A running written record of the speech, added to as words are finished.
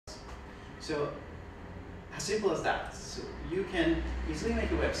So as simple as that. So you can easily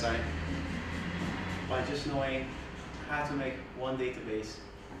make a website by just knowing how to make one database,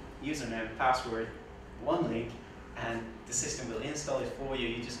 username, password, one link, and the system will install it for you.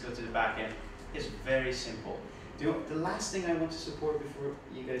 You just go to the back end. It's very simple. The last thing I want to support before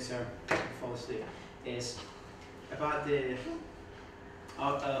you guys fall asleep is about the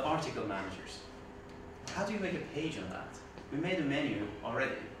article managers. How do you make a page on that? We made a menu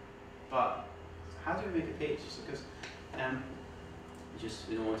already, but how do we make a page? Because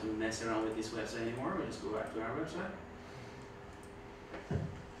we don't want to mess around with this website anymore. We'll just go back to our website.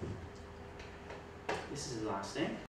 This is the last thing.